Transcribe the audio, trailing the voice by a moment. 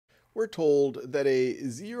we're told that a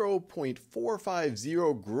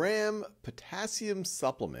 0.450 gram potassium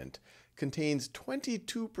supplement contains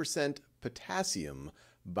 22% potassium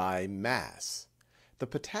by mass. The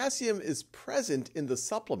potassium is present in the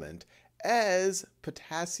supplement as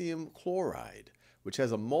potassium chloride, which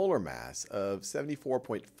has a molar mass of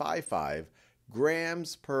 74.55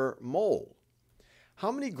 grams per mole.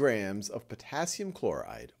 How many grams of potassium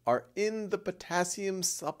chloride are in the potassium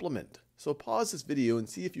supplement? So pause this video and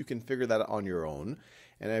see if you can figure that out on your own,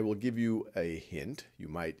 and I will give you a hint. You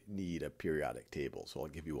might need a periodic table, so I'll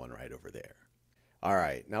give you one right over there. All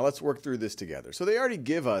right, now let's work through this together. So they already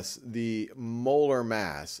give us the molar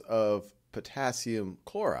mass of potassium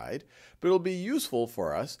chloride, but it'll be useful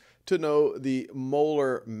for us to know the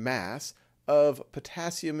molar mass of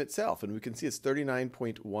potassium itself, and we can see it's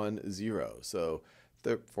 39.10. So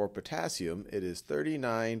for potassium, it is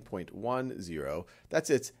 39.10.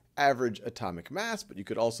 That's its average atomic mass, but you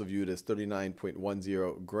could also view it as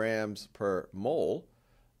 39.10 grams per mole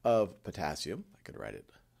of potassium. I could write it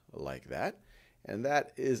like that. And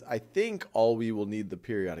that is, I think, all we will need the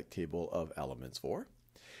periodic table of elements for.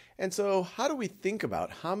 And so how do we think about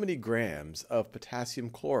how many grams of potassium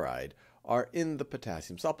chloride are in the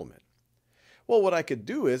potassium supplement? Well, what I could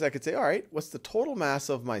do is I could say, all right, what's the total mass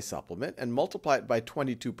of my supplement, and multiply it by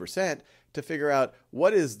 22% to figure out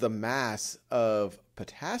what is the mass of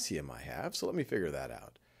potassium I have. So let me figure that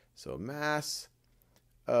out. So mass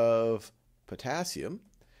of potassium,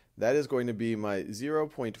 that is going to be my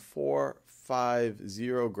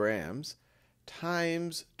 0.450 grams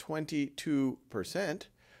times 22%,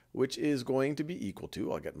 which is going to be equal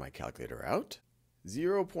to, I'll get my calculator out,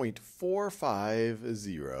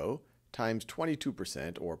 0.450 times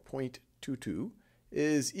 22%, or 0.22,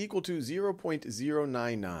 is equal to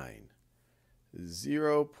 0.099.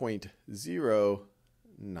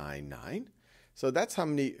 0.099. So that's how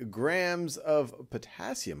many grams of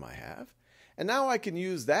potassium I have. And now I can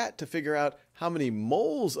use that to figure out how many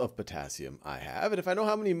moles of potassium I have. And if I know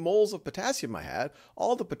how many moles of potassium I have,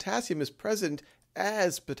 all the potassium is present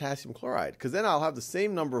as potassium chloride, because then I'll have the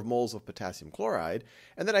same number of moles of potassium chloride.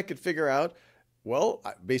 And then I could figure out, well,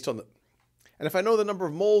 based on the... And if I know the number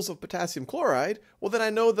of moles of potassium chloride, well, then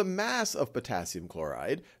I know the mass of potassium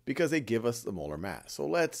chloride because they give us the molar mass. So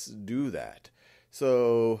let's do that.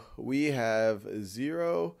 So we have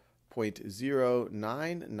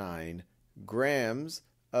 0.099 grams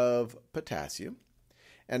of potassium.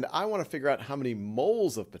 And I want to figure out how many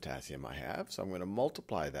moles of potassium I have. So I'm going to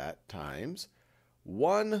multiply that times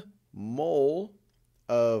 1 mole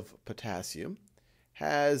of potassium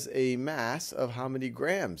has a mass of how many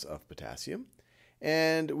grams of potassium?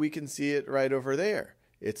 And we can see it right over there.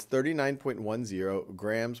 It's 39.10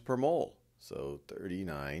 grams per mole. So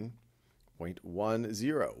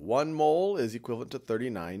 39.10. 1 mole is equivalent to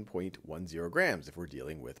 39.10 grams if we're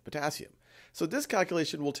dealing with potassium. So this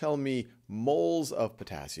calculation will tell me moles of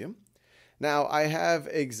potassium. Now I have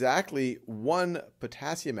exactly 1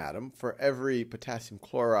 potassium atom for every potassium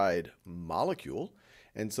chloride molecule.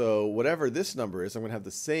 And so whatever this number is, I'm going to have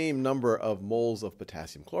the same number of moles of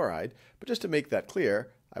potassium chloride. But just to make that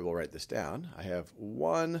clear, I will write this down. I have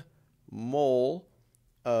 1 mole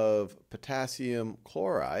of potassium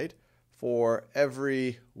chloride for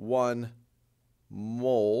every 1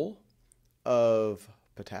 mole of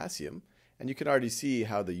potassium. And you can already see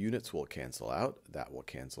how the units will cancel out. That will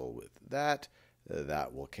cancel with that.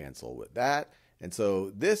 That will cancel with that. And so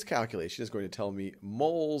this calculation is going to tell me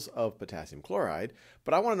moles of potassium chloride,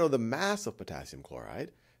 but I want to know the mass of potassium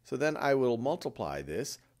chloride. So then I will multiply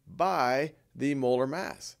this by the molar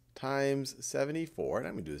mass times 74, and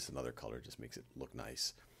I'm going to do this in another color, just makes it look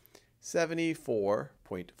nice.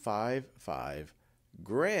 74.55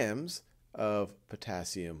 grams of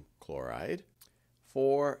potassium chloride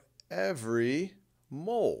for every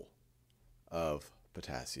mole of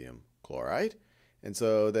potassium chloride. And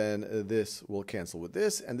so then this will cancel with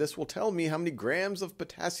this, and this will tell me how many grams of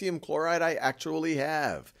potassium chloride I actually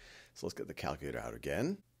have. So let's get the calculator out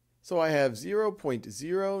again. So I have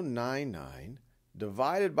 0.099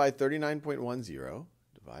 divided by 39.10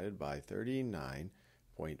 divided by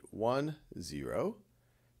 39.10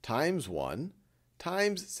 times 1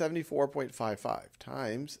 times 74.55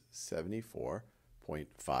 times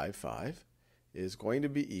 74.55 is going to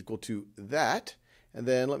be equal to that. And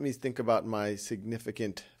then let me think about my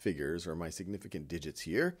significant figures, or my significant digits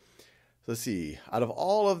here. So let's see, out of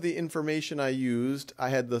all of the information I used, I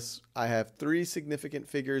have 3 significant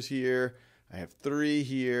figures here, I have 3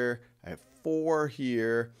 here, I have 4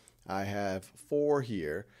 here, I have 4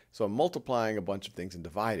 here. So I'm multiplying a bunch of things and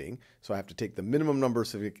dividing. So I have to take the minimum number of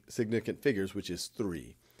significant figures, which is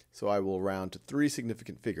 3. So I will round to 3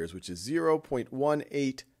 significant figures, which is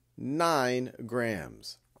 0.189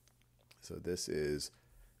 grams. So this is,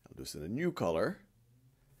 I'll do this in a new color,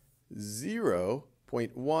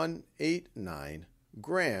 0.189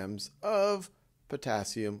 grams of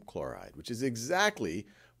potassium chloride, which is exactly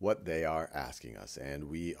what they are asking us. And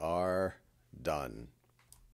we are done.